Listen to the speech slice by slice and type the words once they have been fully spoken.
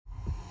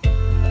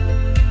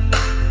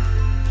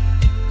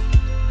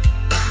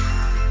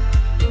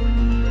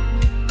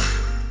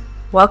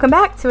Welcome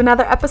back to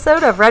another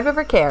episode of Red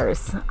River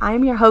Cares. I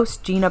am your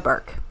host, Gina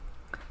Burke.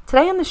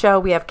 Today on the show,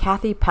 we have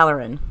Kathy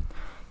Pellerin.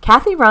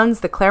 Kathy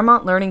runs the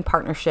Claremont Learning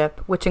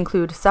Partnership, which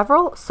includes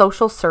several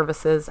social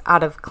services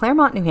out of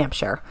Claremont, New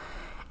Hampshire.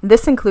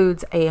 This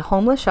includes a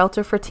homeless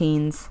shelter for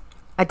teens,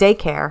 a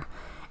daycare,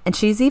 and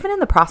she's even in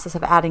the process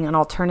of adding an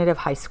alternative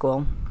high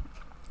school.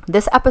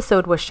 This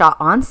episode was shot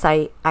on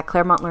site at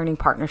Claremont Learning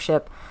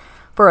Partnership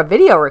for a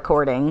video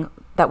recording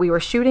that we were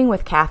shooting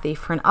with Kathy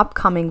for an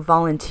upcoming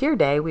volunteer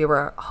day we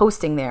were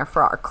hosting there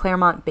for our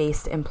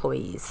Claremont-based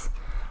employees.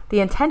 The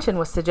intention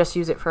was to just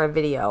use it for a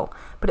video,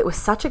 but it was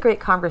such a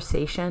great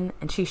conversation,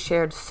 and she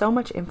shared so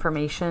much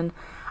information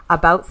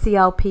about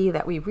CLP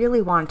that we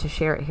really wanted to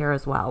share it here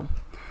as well.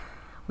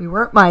 We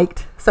weren't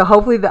mic'd, so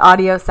hopefully the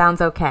audio sounds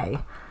okay.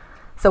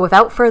 So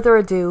without further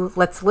ado,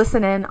 let's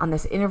listen in on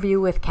this interview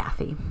with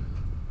Kathy.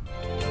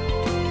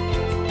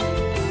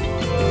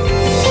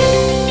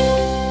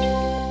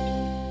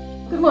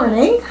 Good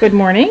morning. Good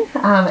morning.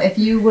 If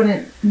you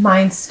wouldn't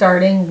mind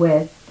starting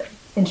with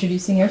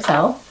introducing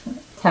yourself,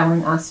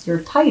 telling us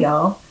your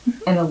title,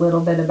 and a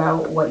little bit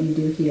about what you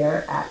do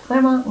here at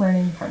Claremont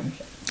Learning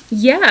Partnership.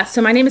 Yeah,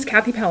 so my name is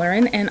Kathy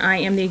Pellerin, and I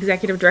am the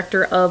Executive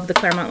Director of the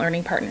Claremont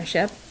Learning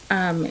Partnership.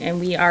 And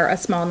we are a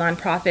small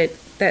nonprofit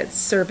that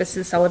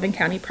services Sullivan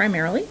County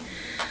primarily.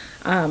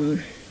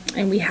 And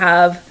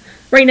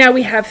right now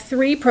we have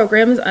 3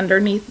 programs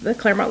underneath the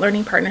Claremont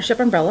Learning Partnership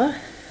umbrella.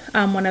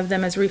 One of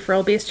them is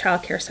Referral-Based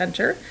Child Care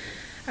Center.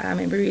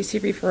 And we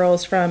receive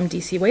referrals from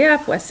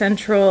DCYF, West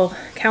Central,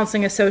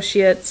 Counseling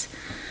Associates,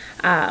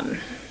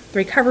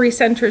 recovery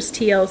centers,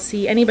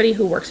 TLC, anybody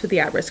who works with the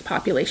at-risk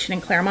population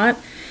in Claremont.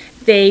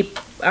 They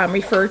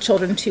refer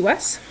children to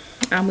us.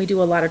 We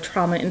do a lot of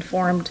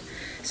trauma-informed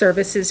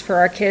services for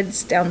our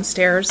kids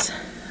downstairs.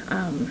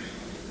 One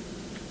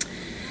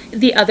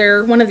of the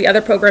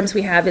other programs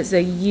we have is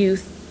a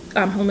youth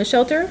homeless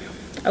shelter.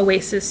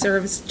 Oasis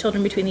serves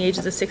children between the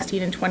ages of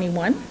 16 and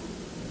 21.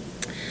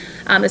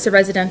 It's a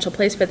residential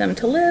place for them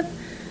to live.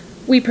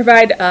 We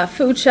provide a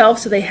food shelf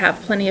so they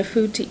have plenty of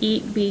food to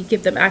eat. We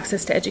give them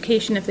access to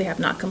education if they have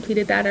not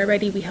completed that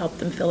already. We help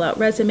them fill out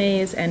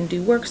resumes and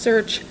do work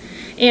search.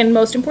 And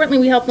most importantly,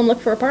 we help them look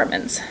for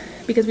apartments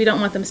because we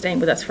don't want them staying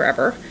with us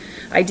forever.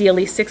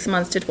 Ideally, 6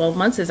 months to 12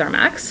 months is our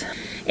max.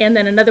 And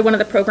then another one of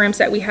the programs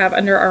that we have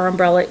under our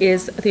umbrella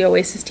is the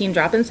Oasis Teen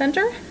Drop-In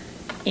Center.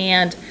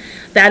 And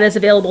that is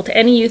available to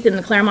any youth in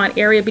the Claremont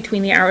area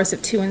between the hours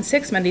of 2 and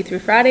 6, Monday through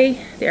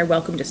Friday. They are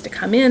welcome just to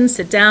come in,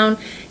 sit down,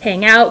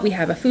 hang out. We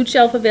have a food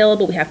shelf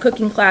available. We have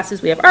cooking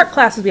classes. We have art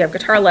classes. We have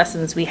guitar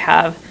lessons. We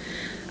have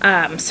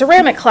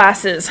ceramic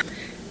classes.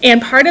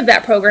 And part of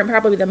that program,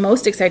 probably the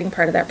most exciting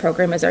part of that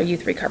program, is our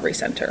Youth Recovery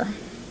Center.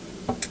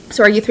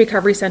 So our Youth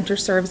Recovery Center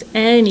serves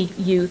any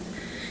youth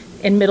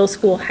in middle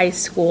school, high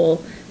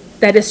school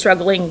that is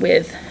struggling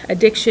with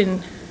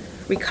addiction,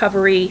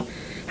 recovery,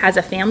 has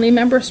a family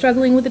member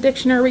struggling with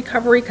addiction or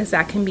recovery, because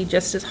that can be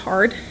just as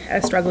hard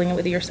as struggling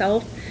with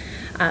yourself.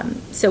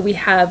 So we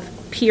have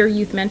peer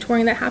youth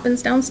mentoring that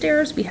happens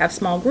downstairs. We have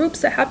small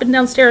groups that happen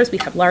downstairs. We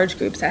have large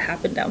groups that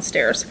happen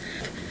downstairs.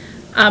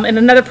 And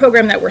another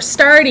program that we're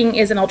starting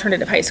is an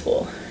alternative high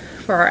school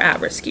for our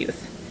at-risk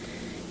youth,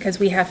 because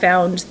we have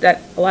found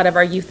that a lot of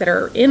our youth that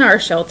are in our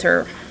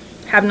shelter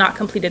have not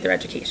completed their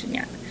education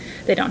yet.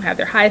 They don't have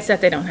their HiSET,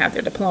 they don't have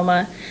their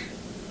diploma,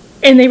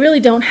 and they really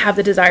don't have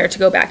the desire to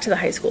go back to the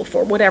high school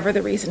for whatever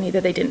the reason.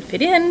 Either they didn't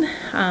fit in.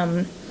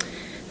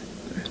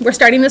 We're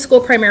starting the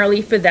school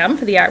primarily for them,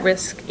 for the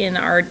at-risk in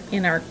our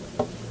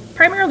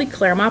primarily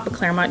Claremont, but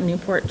Claremont,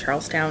 Newport,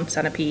 Charlestown,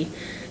 Sunapee,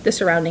 the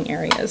surrounding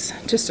areas,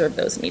 to serve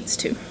those needs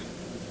too.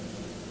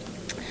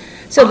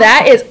 So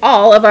that is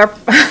all of our,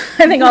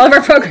 I think all of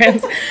our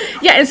programs.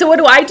 Yeah, and so what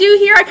do I do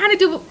here? I kind of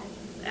do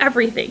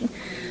everything.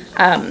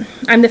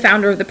 I'm the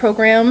founder of the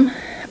program.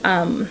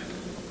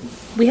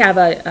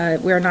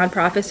 We're a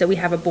nonprofit, so we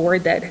have a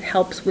board that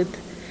helps with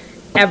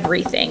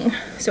everything.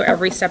 So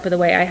every step of the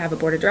way, I have a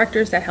board of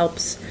directors that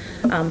helps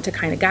to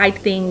kind of guide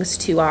things,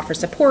 to offer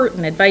support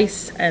and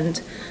advice and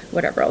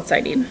whatever else I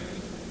need.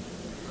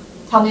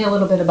 Tell me a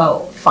little bit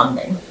about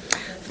funding.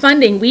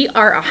 Funding, we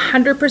are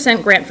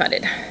 100% grant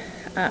funded.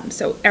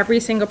 So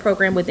every single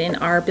program within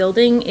our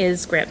building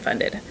is grant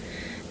funded.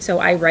 So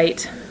I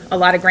write a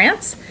lot of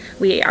grants.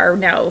 We are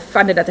now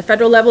funded at the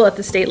federal level, at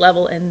the state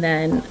level, and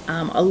then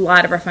a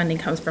lot of our funding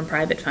comes from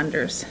private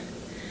funders.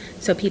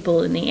 So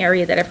people in the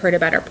area that have heard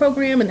about our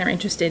program and they're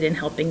interested in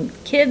helping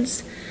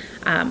kids.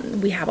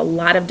 We have a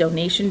lot of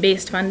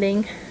donation-based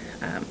funding,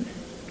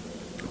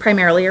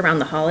 primarily around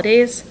the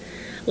holidays.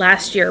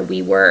 Last year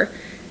we were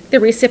the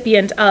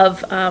recipient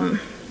of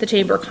the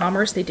Chamber of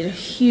Commerce. They did a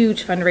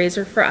huge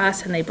fundraiser for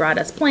us, and they brought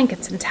us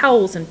blankets and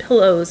towels and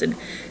pillows and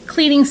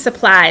cleaning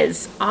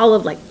supplies, all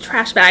of like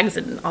trash bags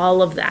and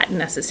all of that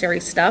necessary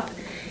stuff.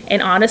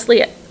 And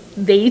honestly,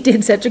 they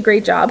did such a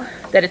great job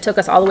that it took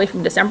us all the way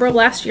from December of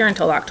last year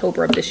until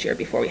October of this year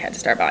before we had to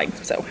start buying.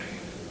 So,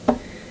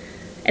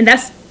 and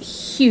that's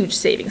huge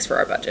savings for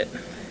our budget,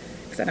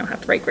 because I don't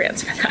have to write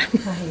grants for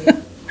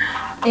that.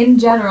 In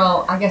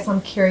general, I guess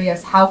I'm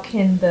curious, how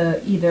can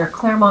the either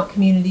Claremont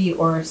community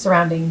or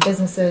surrounding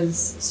businesses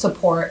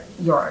support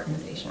your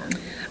organization?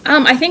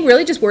 I think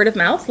really just word of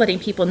mouth, letting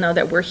people know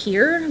that we're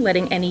here,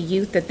 letting any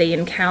youth that they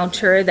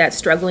encounter that's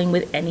struggling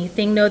with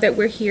anything know that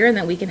we're here and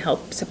that we can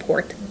help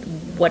support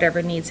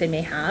whatever needs they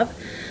may have.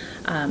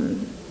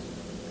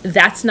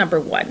 That's number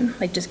one,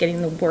 like just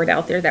getting the word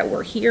out there that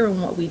we're here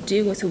and what we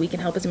do so we can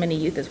help as many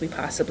youth as we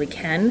possibly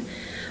can.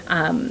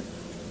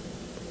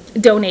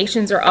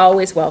 Donations are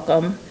always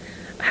welcome.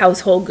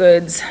 Household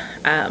goods.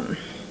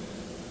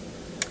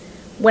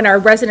 When our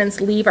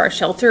residents leave our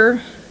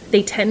shelter,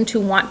 they tend to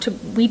want to,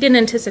 we didn't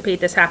anticipate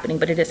this happening,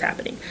 but it is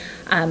happening.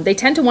 They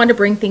tend to want to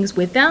bring things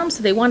with them,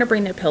 so they want to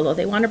bring their pillow,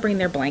 they want to bring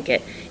their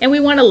blanket, and we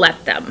want to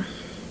let them.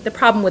 The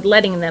problem with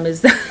letting them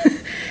is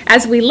that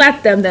as we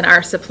let them, then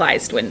our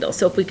supplies dwindle.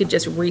 So if we could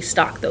just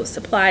restock those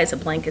supplies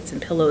of blankets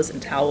and pillows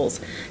and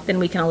towels, then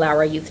we can allow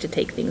our youth to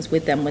take things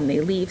with them when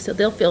they leave, so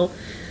they'll feel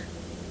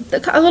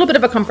a little bit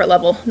of a comfort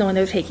level knowing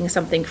they're taking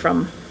something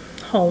from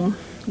home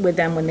with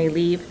them when they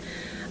leave.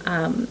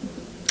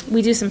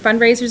 We do some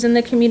fundraisers in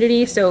the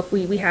community, so if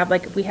we have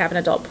an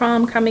adult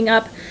prom coming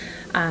up,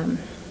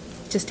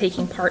 just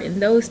taking part in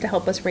those to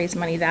help us raise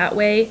money that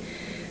way.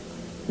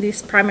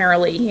 These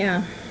primarily,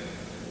 yeah.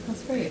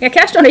 That's great. Yeah,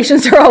 cash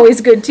donations are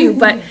always good too,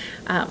 but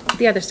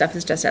the other stuff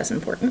is just as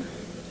important.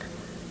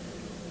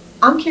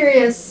 I'm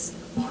curious,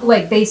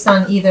 like based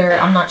on either,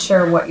 I'm not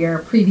sure what your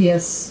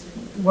previous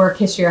work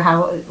history or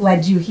how it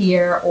led you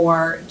here,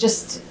 or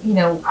just,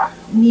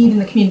 need in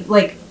the community,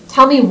 like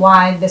tell me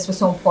why this was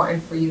so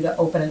important for you to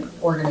open an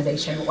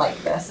organization like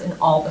this and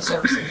all the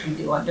services you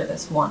do under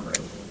this one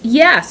roof.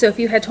 Yeah, so if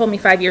you had told me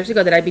 5 years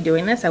ago that I'd be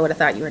doing this, I would have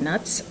thought you were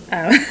nuts.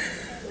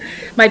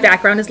 My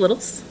background is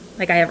littles.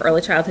 Like I have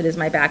early childhood as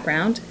my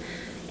background.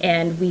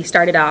 And we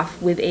started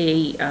off with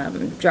a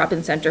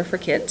drop-in center for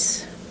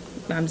kids,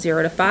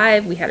 0 to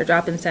 5. We had a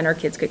drop-in center.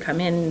 Kids could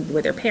come in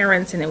with their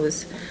parents, and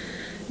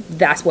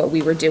that's what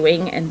we were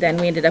doing. And then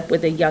we ended up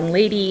with a young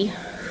lady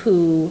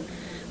who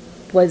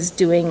was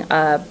doing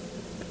a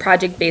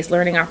project-based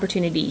learning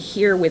opportunity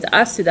here with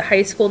us through the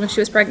high school, and she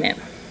was pregnant.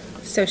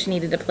 So she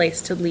needed a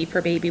place to leave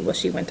her baby while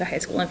she went to high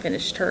school and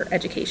finished her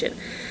education.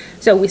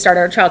 So we started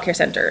our child care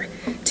center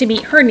to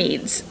meet her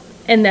needs.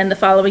 And then the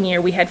following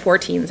year, we had 4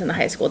 teens in the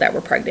high school that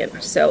were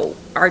pregnant. So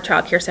our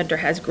child care center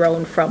has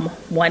grown from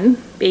 1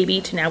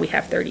 baby to now we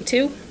have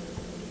 32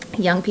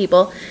 young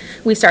people.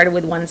 We started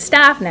with 1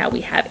 staff, now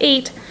we have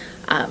 8.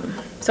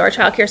 So our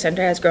child care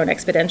center has grown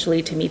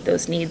exponentially to meet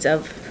those needs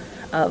of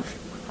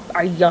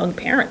our young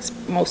parents.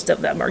 Most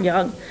of them are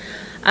young.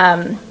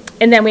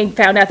 And then we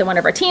found out that one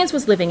of our teens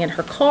was living in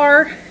her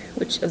car,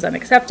 which was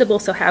unacceptable.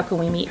 So how can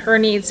we meet her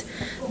needs?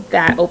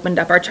 That opened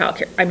up our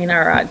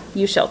our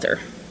youth shelter.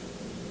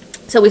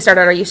 So we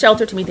started our youth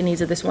shelter to meet the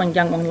needs of this one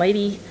young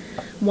lady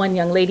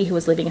who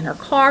was living in her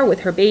car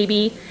with her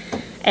baby.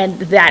 And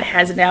that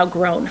has now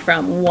grown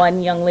from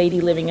 1 young lady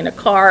living in a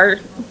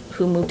car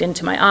who moved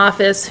into my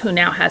office, who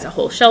now has a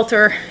whole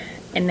shelter.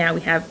 And now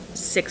we have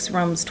 6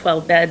 rooms,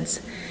 12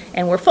 beds,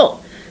 and we're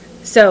full.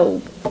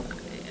 So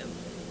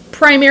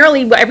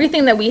primarily,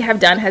 everything that we have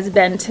done has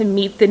been to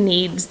meet the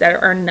needs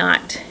that are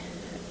not,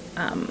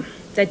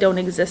 that don't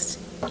exist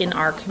in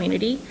our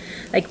community.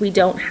 Like we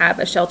don't have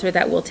a shelter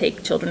that will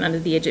take children under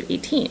the age of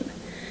 18.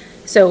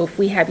 So if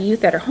we have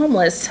youth that are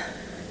homeless,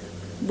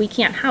 we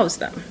can't house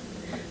them.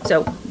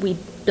 So we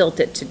built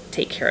it to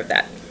take care of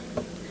that.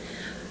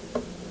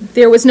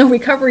 There was no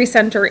recovery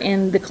center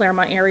in the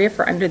Claremont area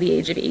for under the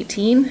age of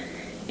 18.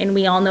 And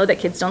we all know that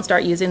kids don't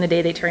start using the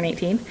day they turn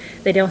 18.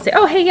 They don't say,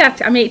 oh, hey, yeah,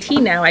 I'm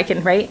 18 now, I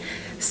can, right?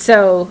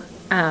 So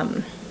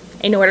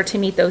in order to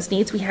meet those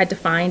needs, we had to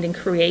find and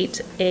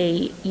create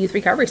a youth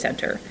recovery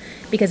center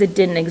because it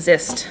didn't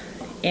exist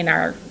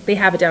they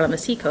have it down on the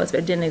seacoast,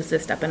 but it didn't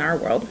exist up in our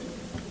world.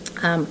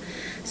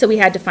 So we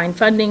had to find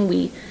funding.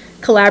 We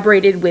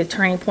collaborated with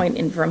Turning Point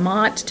in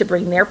Vermont to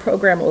bring their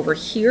program over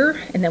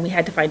here, and then we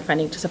had to find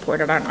funding to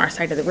support it on our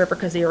side of the river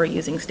because they were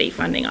using state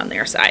funding on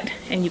their side,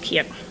 and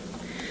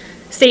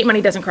state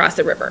money doesn't cross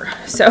the river.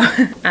 So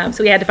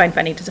so we had to find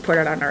funding to support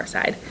it on our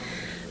side.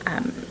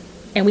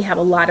 And we have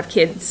a lot of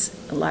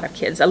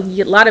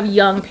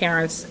young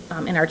parents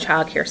in our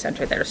child care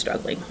center that are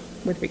struggling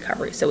with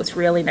recovery. So it's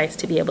really nice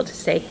to be able to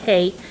say,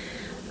 hey,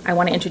 I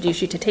want to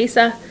introduce you to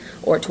Tessa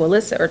or to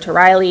Alyssa or to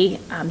Riley.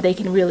 They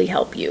can really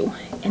help you.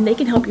 And they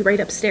can help you right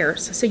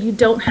upstairs. So you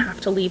don't have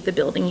to leave the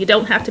building. You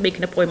don't have to make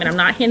an appointment. I'm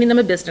not handing them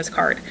a business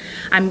card.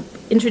 I'm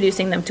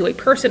introducing them to a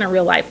person, a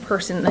real life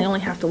person. They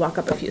only have to walk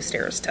up a few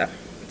stairs to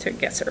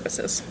get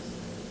services.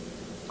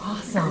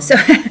 Awesome. So,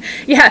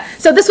 yeah.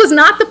 So this was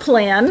not the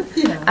plan.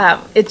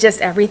 Yeah.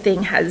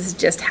 Everything has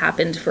just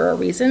happened for a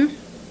reason.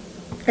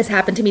 Has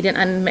happened to meet an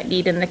unmet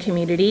need in the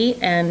community,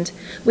 and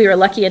we were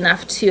lucky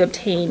enough to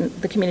obtain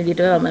the Community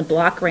Development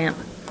Block Grant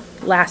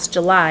last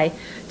July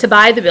to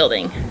buy the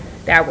building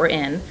that we're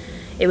in.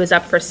 It was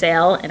up for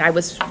sale, and I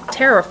was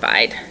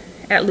terrified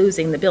at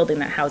losing the building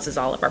that houses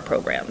all of our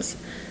programs.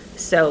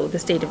 So the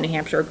state of New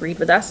Hampshire agreed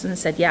with us and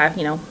said, yeah,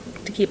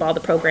 to keep all the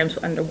programs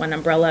under one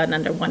umbrella and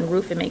under one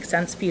roof, it makes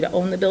sense for you to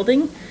own the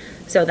building.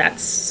 So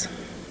that's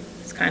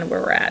kind of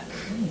where we're at.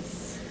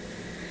 Nice.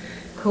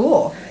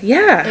 Cool.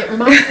 Yeah. It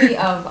reminds me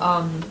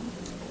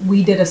of,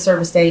 we did a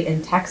service day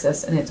in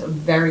Texas, and it's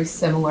very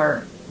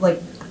similar,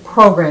 like,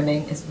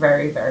 programming is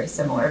very, very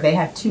similar. They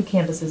have 2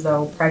 campuses,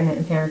 though, pregnant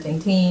and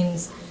parenting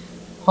teens,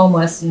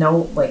 homeless,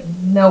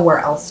 nowhere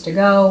else to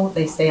go.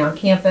 They stay on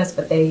campus,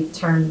 but they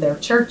turn their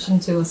church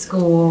into a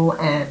school,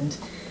 and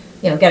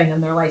getting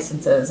them their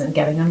licenses and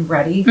getting them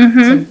ready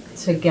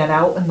to get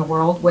out in the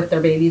world with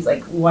their babies,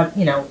 like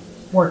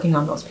working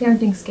on those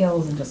parenting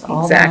skills and just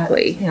all that,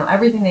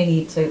 everything they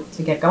need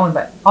to get going,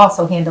 but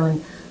also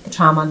handling the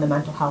trauma and the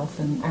mental health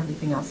and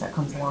everything else that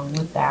comes along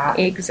with that.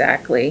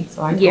 Exactly.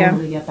 So I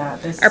totally get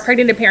that. Our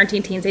pregnant and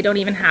parenting teens, they don't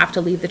even have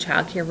to leave the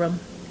childcare room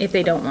if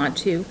they don't want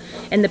to.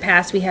 In the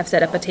past, we have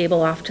set up a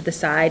table off to the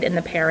side, and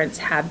the parents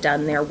have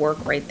done their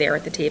work right there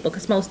at the table,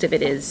 because most of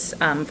it is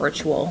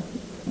virtual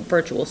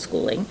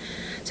schooling.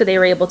 So they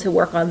were able to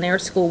work on their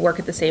schoolwork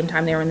at the same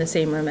time they were in the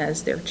same room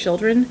as their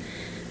children,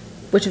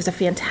 which was a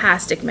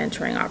fantastic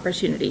mentoring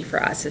opportunity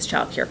for us as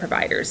child care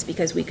providers,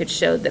 because we could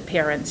show the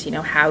parents,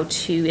 how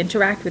to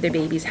interact with their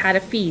babies, how to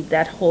feed,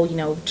 that whole,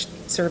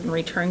 serve and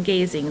return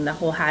gazing, the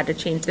whole how to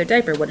change their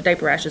diaper, what do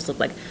diaper rashes look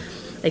like.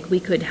 Like, we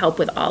could help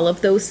with all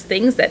of those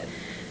things that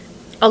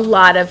a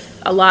lot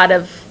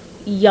of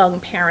young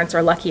parents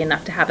are lucky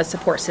enough to have a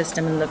support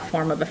system in the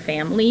form of a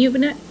family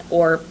unit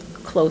or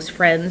close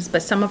friends,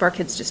 but some of our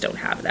kids just don't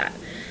have that.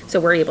 So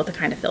we're able to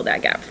kind of fill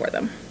that gap for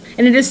them.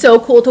 And it is so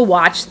cool to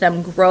watch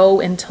them grow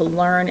and to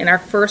learn. And our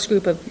first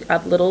group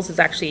of littles is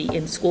actually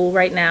in school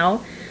right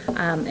now.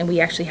 And we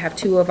actually have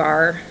 2 of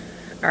our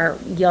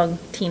young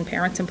teen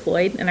parents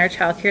employed in our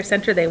child care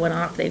center. They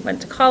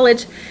went to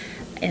college,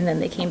 and then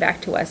they came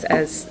back to us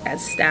as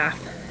staff.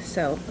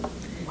 So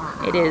wow.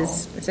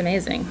 It's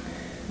amazing.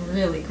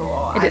 Really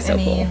cool. It is so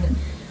cool.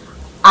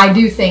 I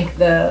do think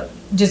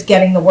just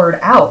getting the word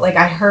out. Like,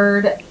 I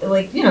heard,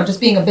 just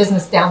being a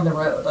business down the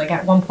road. Like,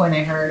 at one point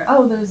I heard,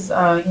 there's,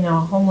 a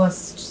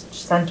homeless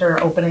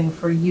center opening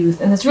for youth.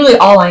 And that's really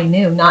all I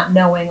knew, not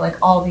knowing,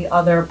 all the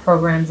other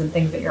programs and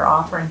things that you're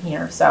offering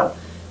here. So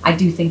I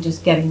do think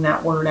just getting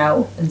that word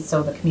out, and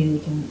so the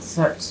community can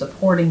start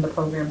supporting the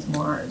programs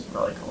more, is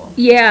really cool.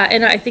 Yeah,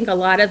 and I think a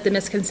lot of the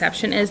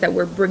misconception is that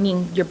you're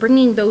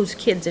bringing those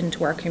kids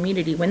into our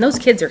community when those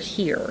kids are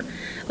here.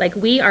 Like,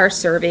 we are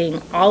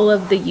serving all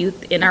of the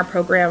youth in our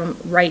program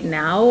right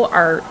now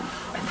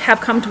have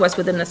come to us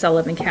within the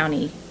Sullivan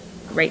County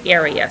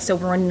area. So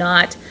we're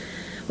not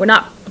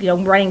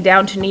running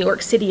down to New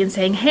York City and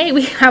saying, hey,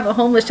 we have a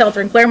homeless shelter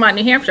in Claremont,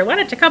 New Hampshire. Why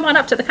don't you come on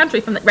up to the country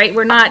right?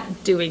 We're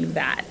not doing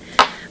that.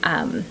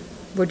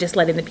 We're just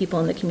letting the people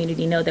in the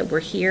community know that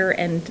we're here,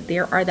 and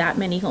there are that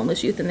many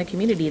homeless youth in the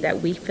community that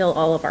we fill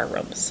all of our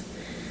rooms.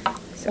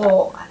 So.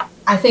 Well,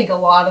 I think a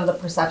lot of the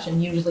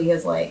perception usually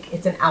is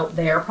it's an out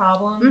there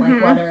problem,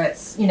 like whether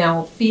it's,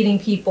 feeding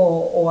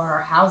people or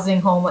housing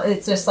homeless.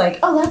 It's just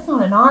that's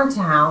not in our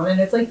town. And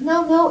it's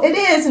no, it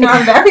is in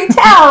our very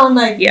town.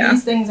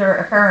 These things are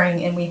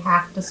occurring, and we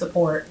have to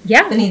support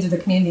the needs of the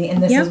community.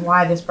 And this is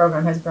why this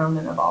program has grown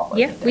and evolved.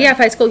 We have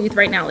high school youth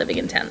right now living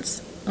in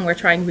tents, and we're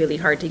trying really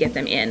hard to get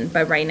them in.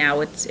 But right now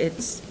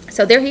it's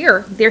so they're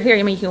here. They're here.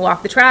 I mean, you can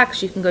walk the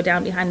tracks. You can go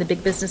down behind the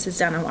big businesses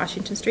down on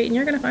Washington Street, and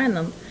you're going to find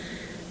them.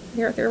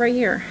 They're right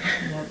here.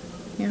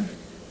 Yeah.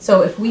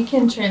 So if we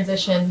can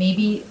transition,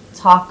 maybe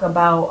talk a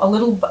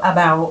little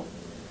about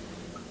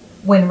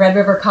when Red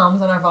River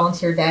comes on our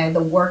volunteer day,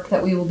 the work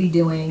that we will be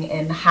doing,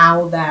 and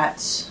how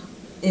that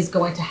is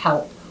going to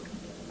help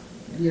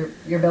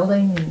your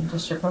building and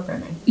just your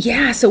programming.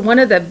 Yeah. So one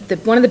of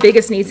the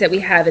biggest needs that we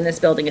have in this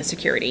building is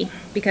security,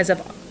 because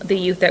of the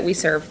youth that we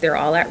serve. They're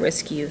all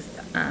at-risk youth.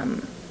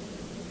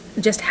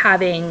 Just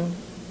having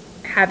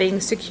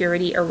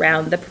security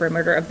around the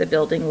perimeter of the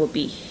building will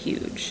be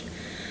huge.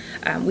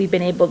 We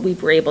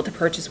were able to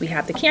purchase, we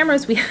have the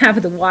cameras, we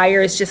have the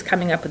wires, just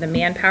coming up with the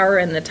manpower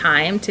and the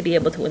time to be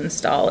able to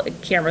install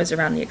cameras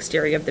around the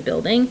exterior of the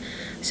building,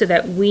 so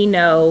that we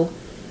know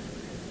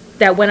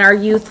that when our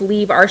youth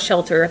leave our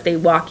shelter, if they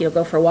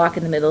go for a walk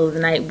in the middle of the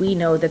night, we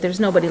know that there's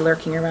nobody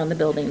lurking around the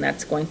building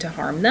that's going to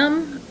harm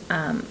them.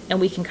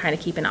 And we can kind of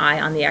keep an eye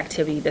on the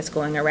activity that's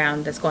going on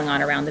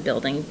around the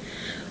building.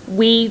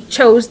 We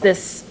chose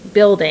this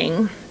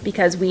building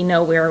because we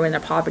know we're in a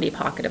poverty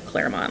pocket of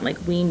Claremont.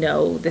 We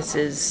know this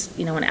is,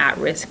 an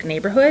at-risk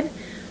neighborhood.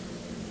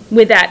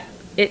 With that,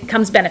 it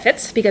comes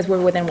benefits, because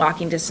we're within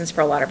walking distance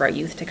for a lot of our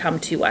youth to come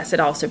to us. It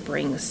also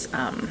brings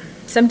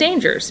some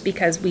dangers,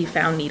 because we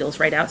found needles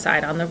right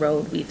outside on the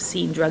road. We've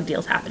seen drug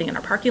deals happening in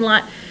our parking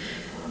lot.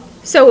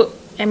 So,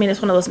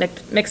 it's one of those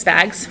mixed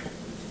bags.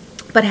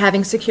 But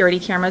having security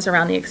cameras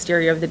around the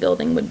exterior of the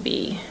building would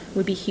be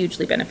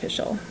hugely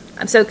beneficial.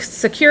 So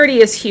security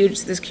is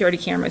huge. The security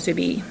cameras would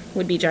be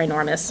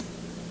ginormous.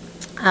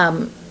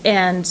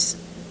 And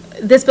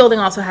this building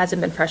also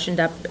hasn't been freshened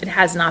up. It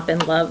has not been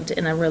loved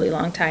in a really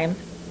long time.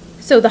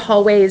 So the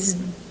hallways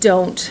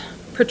don't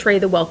portray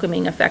the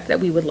welcoming effect that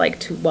we would like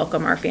to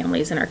welcome our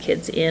families and our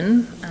kids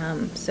in.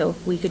 So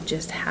if we could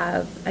just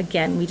have,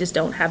 again, we just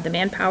don't have the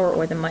manpower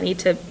or the money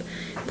to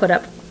put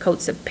up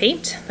coats of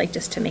paint, like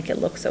just to make it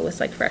look so it's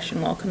like fresh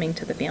and welcoming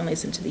to the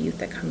families and to the youth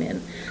that come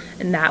in.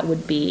 And that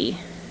would be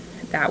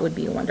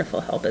a wonderful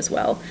help as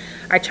well.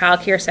 Our child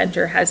care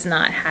center has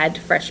not had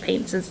fresh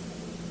paint since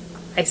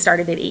I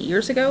started it 8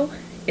 years ago.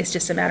 It's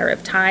just a matter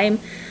of time.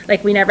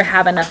 Like, we never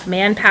have enough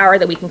manpower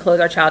that we can close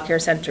our child care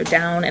center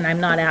down, and I'm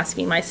not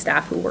asking my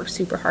staff who work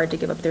super hard to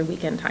give up their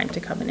weekend time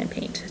to come in and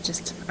paint. It's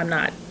just, I'm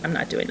not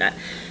doing that.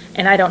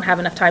 And I don't have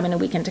enough time in a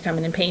weekend to come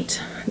in and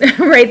paint,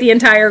 right, the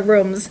entire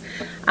rooms,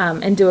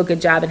 and do a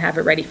good job and have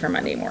it ready for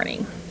Monday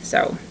morning.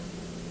 So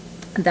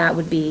that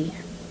would be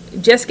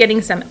just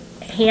getting some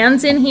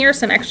hands in here,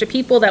 some extra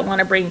people that want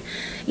to bring,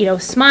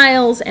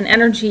 smiles and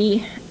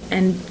energy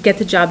and get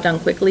the job done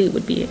quickly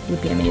would be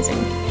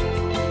amazing.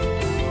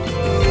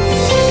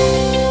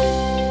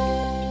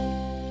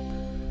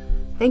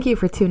 Thank you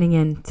for tuning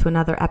in to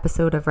another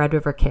episode of Red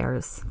River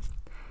Cares.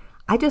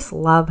 I just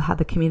love how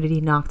the community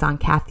knocked on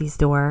Kathy's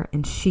door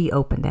and she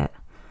opened it.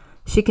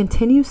 She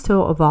continues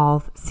to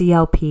evolve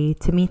CLP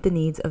to meet the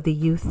needs of the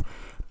youth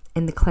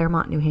in the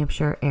Claremont, New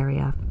Hampshire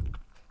area.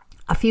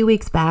 A few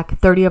weeks back,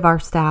 30 of our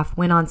staff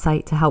went on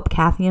site to help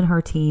Kathy and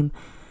her team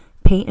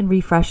paint and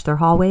refresh their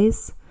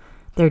hallways,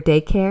 their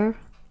daycare,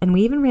 and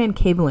we even ran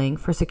cabling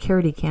for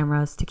security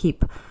cameras to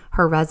keep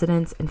her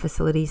residents and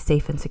facilities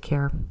safe and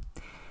secure.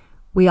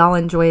 We all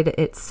enjoyed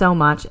it so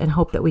much and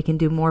hope that we can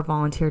do more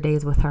volunteer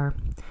days with her.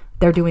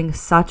 They're doing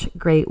such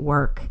great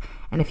work,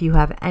 and if you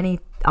have any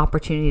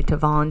opportunity to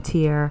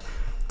volunteer,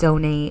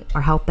 donate,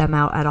 or help them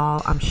out at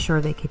all, I'm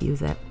sure they could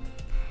use it.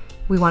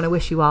 We want to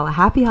wish you all a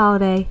happy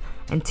holiday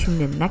and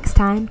tune in next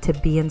time to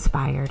be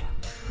inspired.